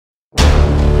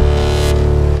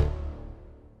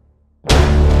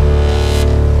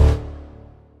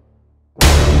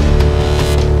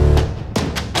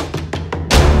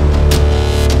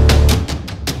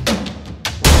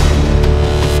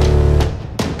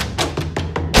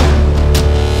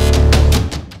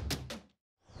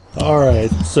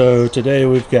Alright, so today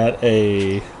we've got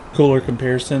a cooler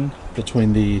comparison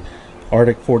between the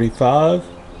RTIC 45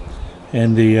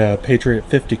 and the Patriot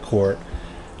 50 quart.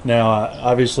 Now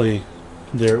obviously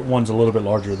one's a little bit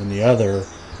larger than the other,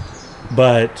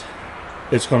 but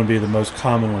it's going to be the most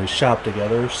commonly shopped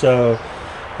together. So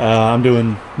I'm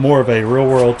doing more of a real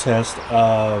world test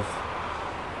of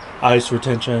ice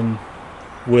retention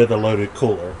with a loaded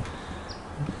cooler.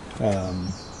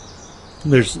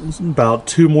 There's about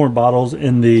 2 more bottles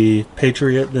in the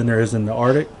Patriot than there is in the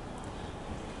RTIC.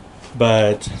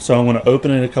 But so I'm going to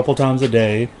open it a couple times a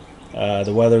day.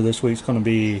 The weather this week's going to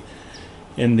be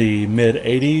in the mid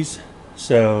 80s.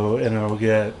 So, and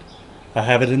I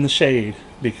have it in the shade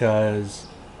because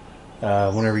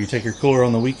whenever you take your cooler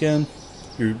on the weekend,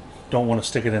 you don't want to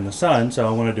stick it in the sun. So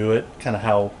I want to do it kind of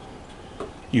how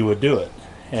you would do it.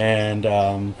 And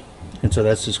so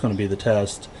that's just going to be the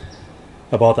test.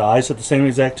 I bought the ice at the same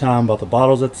exact time, bought the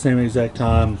bottles at the same exact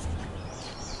time.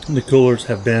 The coolers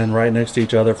have been right next to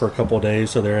each other for a couple of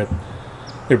days, so they're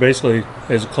basically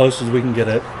as close as we can get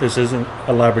it. This isn't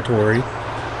a laboratory.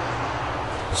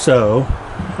 So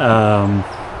I'm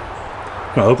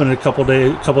gonna open it a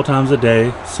couple times a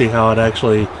day, see how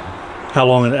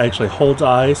long it actually holds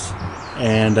ice.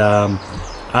 And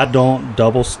I don't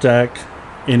double stack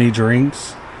any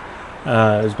drinks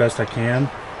as best I can,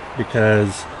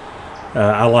 because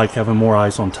I like having more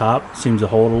ice on top. It seems to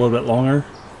hold a little bit longer,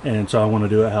 and so I want to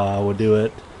do it how I would do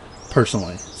it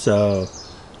personally. So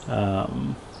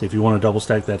if you want to double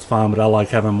stack, that's fine, but I like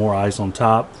having more ice on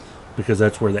top because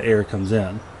that's where the air comes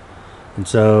in. And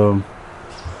so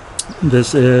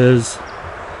this is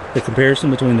the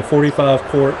comparison between the 45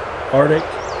 quart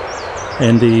RTIC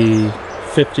and the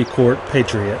 50 quart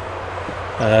Patriot.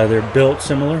 They're built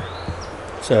similar,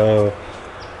 so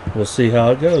we'll see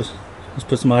how it goes. Let's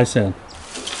put some ice in.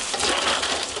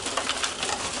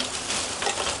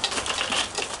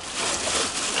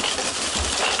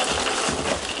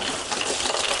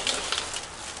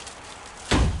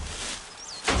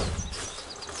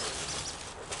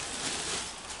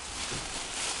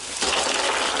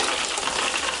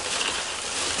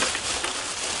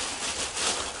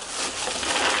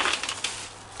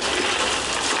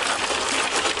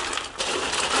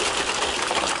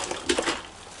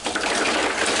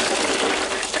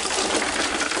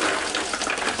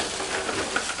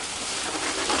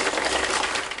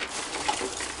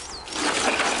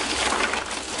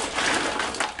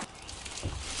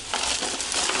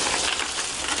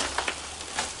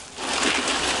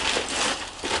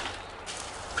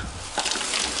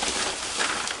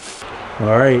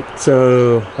 Alright,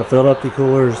 so I filled up the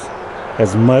coolers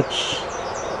as much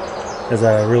as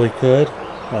I really could.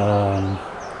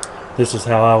 This is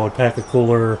how I would pack a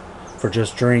cooler for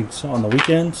just drinks on the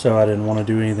weekend, so I didn't want to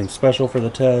do anything special for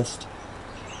the test.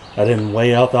 I didn't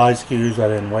weigh out the ice cubes, I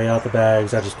didn't weigh out the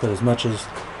bags. I just put as much as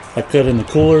I could in the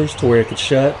coolers to where it could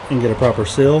shut and get a proper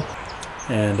seal.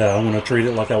 And I'm going to treat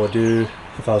it like I would do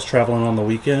if I was traveling on the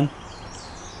weekend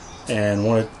and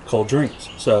wanted cold drinks.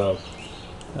 So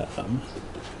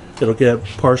it'll get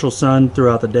partial sun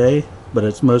throughout the day, but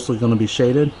it's mostly going to be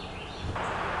shaded.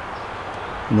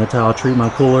 And that's how I treat my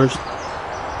coolers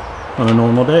on a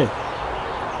normal day.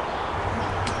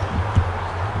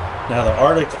 Now the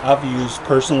RTIC I've used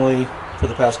personally for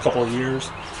the past couple of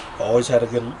years. I've always had a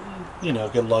good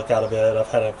luck out of it. I've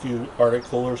had a few RTIC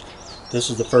coolers. This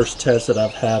is the first test that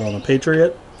I've had on a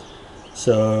Patriot.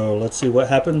 So let's see what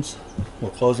happens.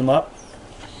 We'll close them up.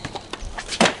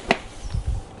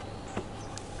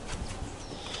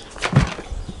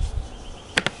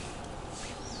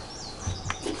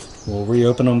 We'll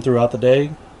reopen them throughout the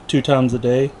day, 2 times a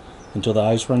day, until the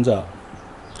ice runs out.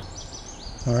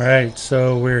 Alright,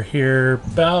 so we're here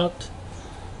about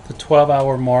the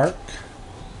 12-hour mark.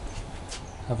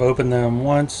 I've opened them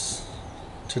once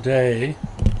today.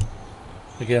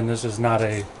 Again, this is not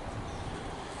a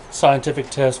scientific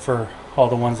test for all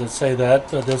the ones that say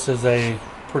that, but this is a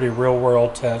pretty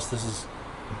real-world test. This is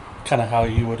kind of how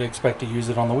you would expect to use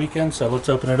it on the weekend. So let's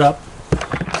open it up.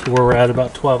 So where we're at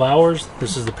about 12 hours.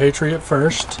 This is the Patriot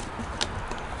first.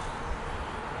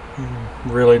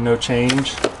 Really no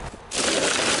change.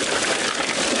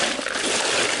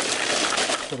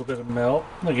 A little bit of melt.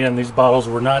 Again, these bottles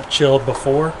were not chilled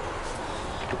before.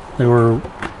 They were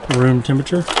room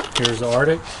temperature. Here's the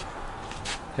RTIC.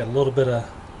 Got a little bit of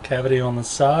cavity on the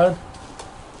side.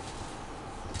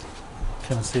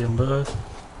 Kind of see them both.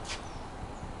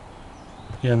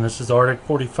 Again, this is RTIC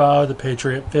 45, the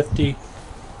Patriot 50.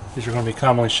 These are going to be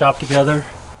commonly shopped together.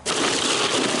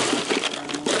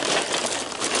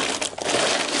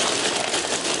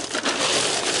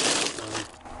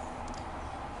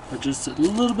 but just a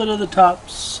little bit of the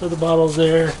tops of the bottles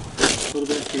there, a little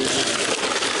bit here.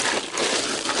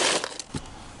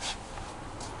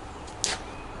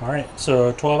 Alright,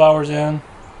 so 12 hours in,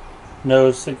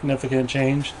 no significant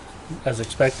change as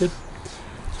expected.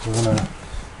 So we're going to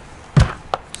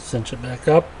cinch it back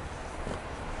up.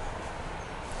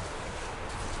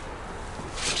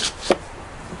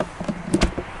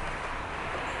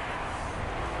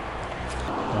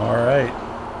 Alright,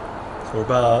 so we're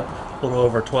about a little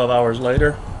over 12 hours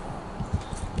later.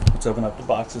 Let's open up the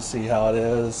box to see how it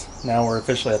is. Now we're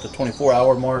officially at the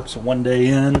 24-hour mark, so 1 day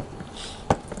in.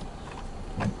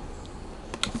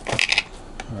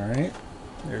 Alright,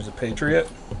 there's a Patriot.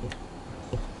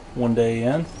 1 day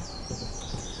in.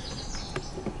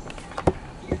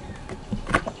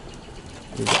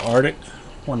 Here's the Arctic.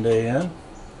 1 day in.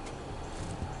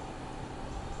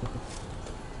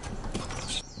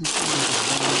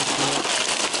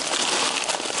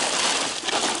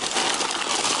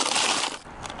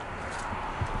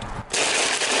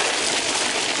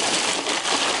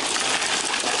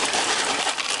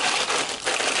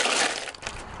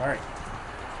 Alright,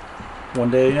 1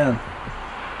 day in.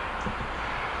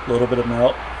 A little bit of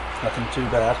melt, nothing too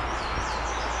bad.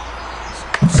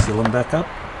 Seal them back up.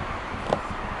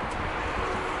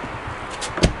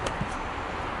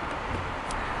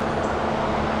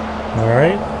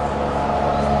 Alright,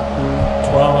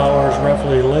 12 hours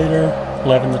roughly later,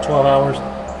 11 to 12 hours,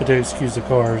 but to excuse the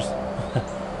cars.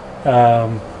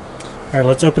 Alright,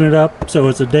 let's open it up. So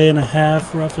it's a day and a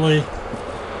half roughly.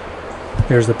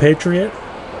 Here's the Patriot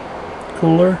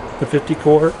cooler, the 50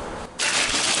 quart.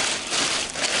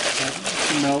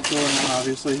 Some melt going on,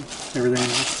 obviously. Everything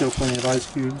is still plenty of ice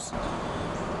cubes.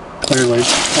 Clearly.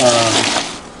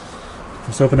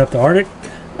 Let's open up the Arctic.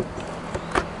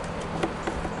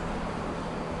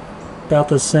 About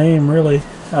the same, really.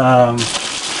 A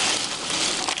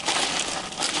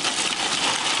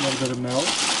little bit of melt.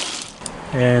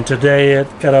 And today it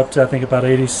got up to, I think, about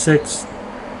 86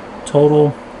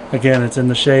 total. Again, it's in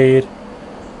the shade,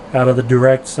 out of the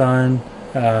direct sun.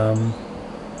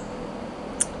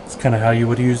 It's kind of how you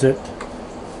would use it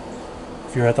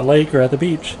if you're at the lake or at the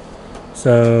beach.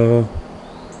 So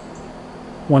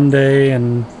 1 day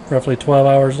and roughly 12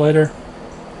 hours later,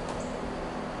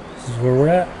 this is where we're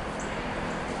at.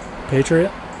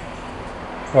 Patriot,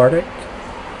 Arctic.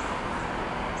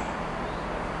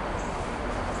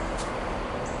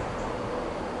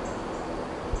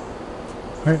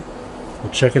 Alright,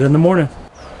 we'll check it in the morning.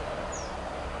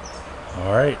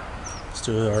 Alright, let's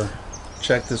do our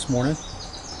check this morning.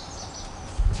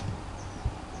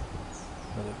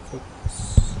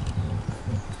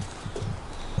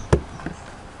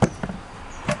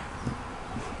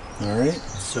 Alright,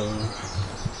 so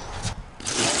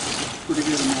pretty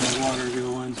good amount of water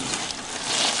going.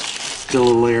 Still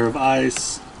a layer of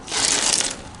ice.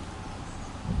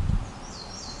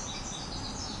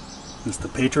 It's the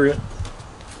Patriot.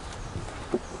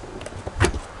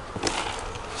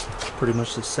 Pretty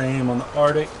much the same on the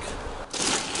Arctic.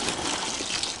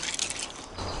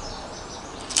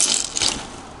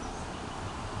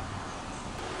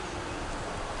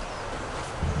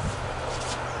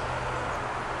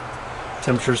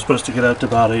 Temperature is supposed to get up to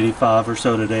about 85 or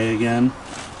so today again.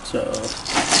 So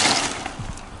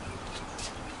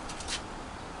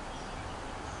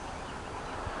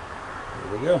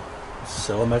there we go.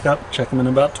 Seal them back up. Check them in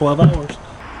about 12 hours.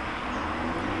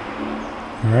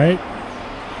 All right.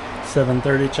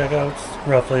 7:30 checkouts.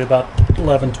 Roughly about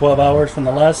 11-12 hours from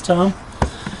the last time.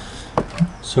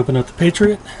 Let's open up the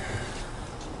Patriot.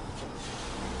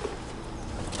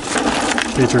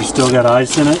 Patriot's still got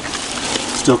ice in it.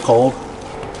 Still cold.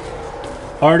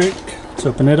 Arctic, let's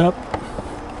open it up.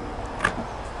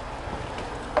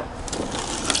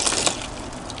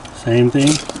 Same thing.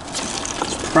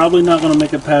 It's probably not going to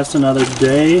make it past another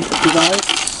day with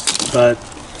ice, but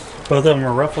both of them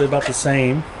are roughly about the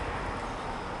same.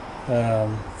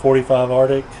 45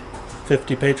 Arctic,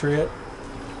 50 Patriot.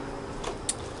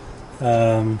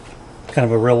 Kind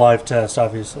of a real life test,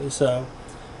 obviously. So,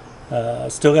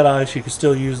 still got ice. You can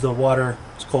still use the water.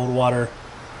 It's cold water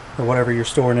or whatever you're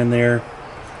storing in there.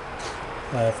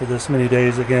 For this many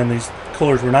days. Again, these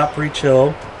coolers were not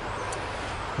pre-chilled.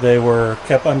 They were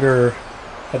kept under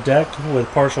a deck with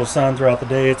partial sun throughout the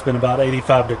day. It's been about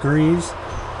 85 degrees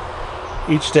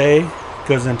each day.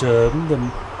 Goes into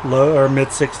the low or mid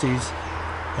 60s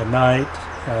at night.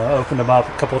 Opened about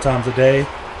a couple times a day,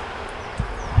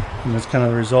 and that's kind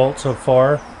of the result so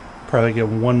far. Probably get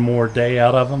one more day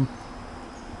out of them,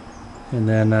 and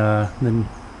then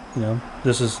you know,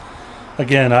 this is,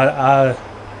 again, I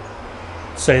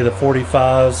say the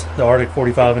 45s, the Arctic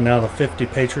 45, and now the 50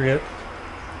 Patriot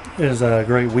is a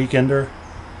great weekender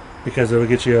because it will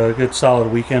get you a good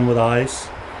solid weekend with ice.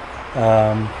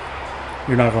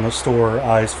 You're not going to store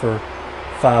ice for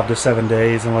 5 to 7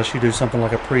 days unless you do something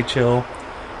like a pre-chill,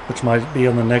 which might be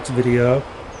on the next video.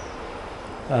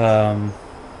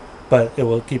 But it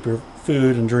will keep your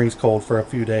food and drinks cold for a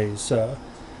few days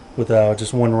with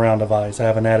just one round of ice. I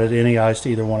haven't added any ice to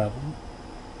either one of them.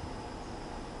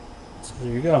 So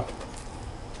there you go.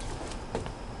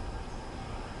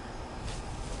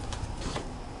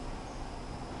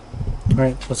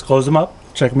 Alright, let's close them up.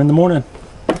 Check them in the morning.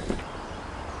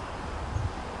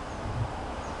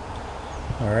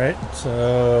 Alright,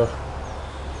 so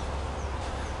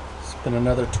it's been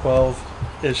another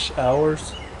 12-ish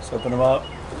hours. Let's open them up,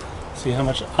 see how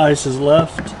much ice is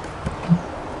left.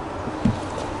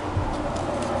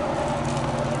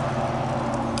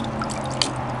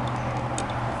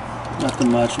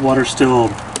 Nothing much. Water's still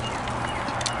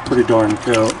pretty darn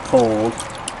cold.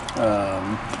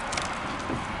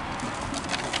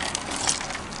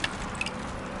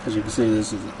 As you can see,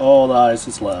 this is all the ice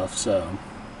that's left. So,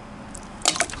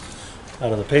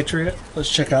 out of the Patriot, let's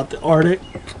check out the RTIC.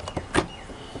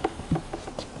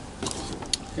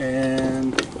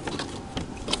 And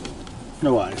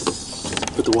no ice,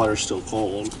 but the water's still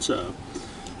cold, so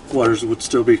waters would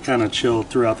still be kind of chilled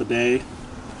throughout the day.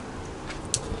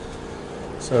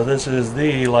 So this is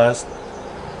the last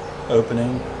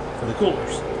opening for the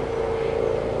coolers.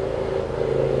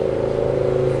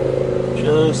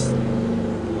 Just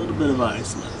bit of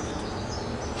ice left.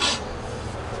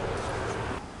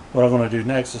 What I'm going to do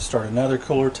next is start another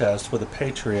cooler test with a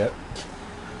Patriot.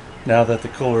 Now that the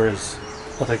cooler is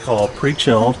what they call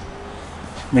pre-chilled,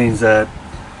 means that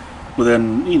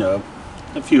within, you know,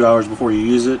 a few hours before you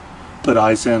use it, put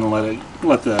ice in and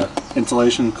let the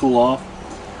insulation cool off.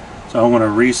 So I'm going to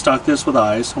restock this with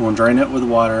ice. I'm going to drain it with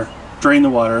water, drain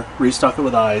the water, restock it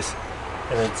with ice,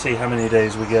 and then see how many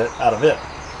days we get out of it.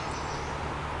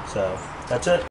 So that's it.